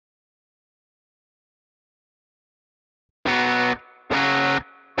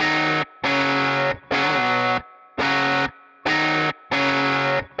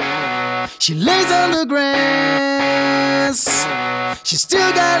She lays on the grass, she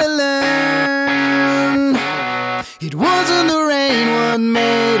still gotta learn. It wasn't the rain what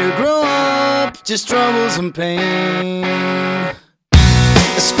made her grow up, just troubles and pain.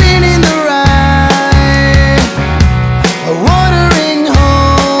 A spin in the ride, a watering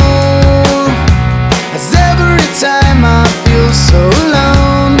hole, as every time I feel so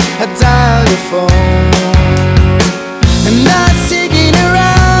alone, I dial your phone. And I sing in her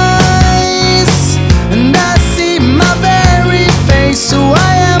eyes, and I see my very face. So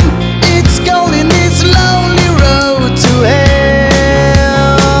I am, it's cold in this lonely road to hell.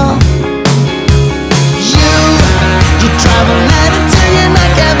 You travel night until you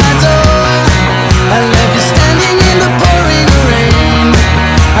knock at my door. I left you standing in the pouring rain.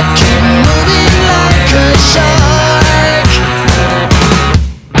 I keep moving like a shark,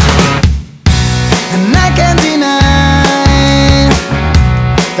 and I can't deny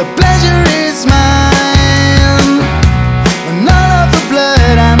the pleasure is mine. When all of the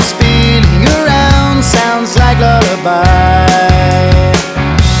blood I'm spilling around sounds like lullaby.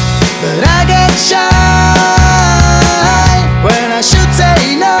 But I get shy when I should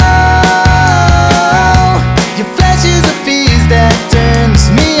say no. Your flesh is a feast that turns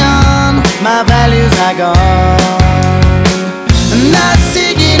me on. My values are gone. And I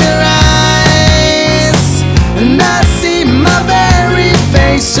see in her eyes, and I see my very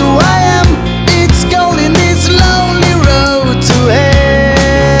face. So I am, it's cold in this lonely road to hell.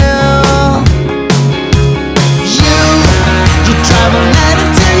 You travel night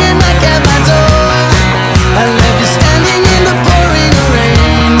until you knock at my door. I left you standing in the pouring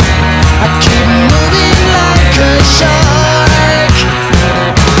rain. I keep moving like a shark.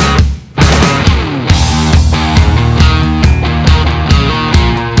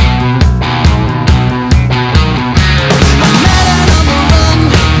 I'm mad and on the run,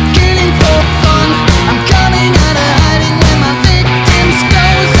 killing for fun. I'm coming out of hiding when my victims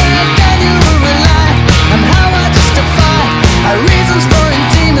close. And can you rely on how I justify our reasons for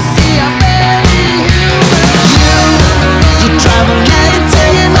intimacy? I'm barely human. You travel night until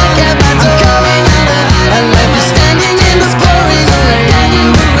you knock at my door. I'm coming out of hiding. I left you standing in the pouring rain. Can you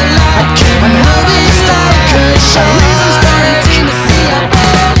rely? I keep moving like a shark. Reasons for intimacy, I'm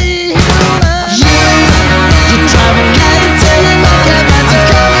barely human. You travel night until you knock at my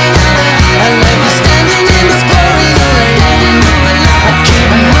door. I'm coming out of hiding. I left you standing in the pouring rain. Can you rely? I keep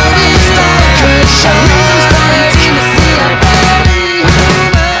moving like a shark. Reasons for intimacy, I'm barely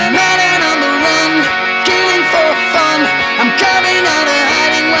human. Mad and on the run, killing for fun. I'm coming out of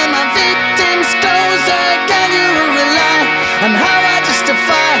hiding when my victims closer. Can you rely on how I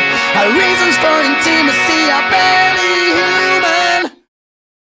justify our reasons for intimacy? I bet.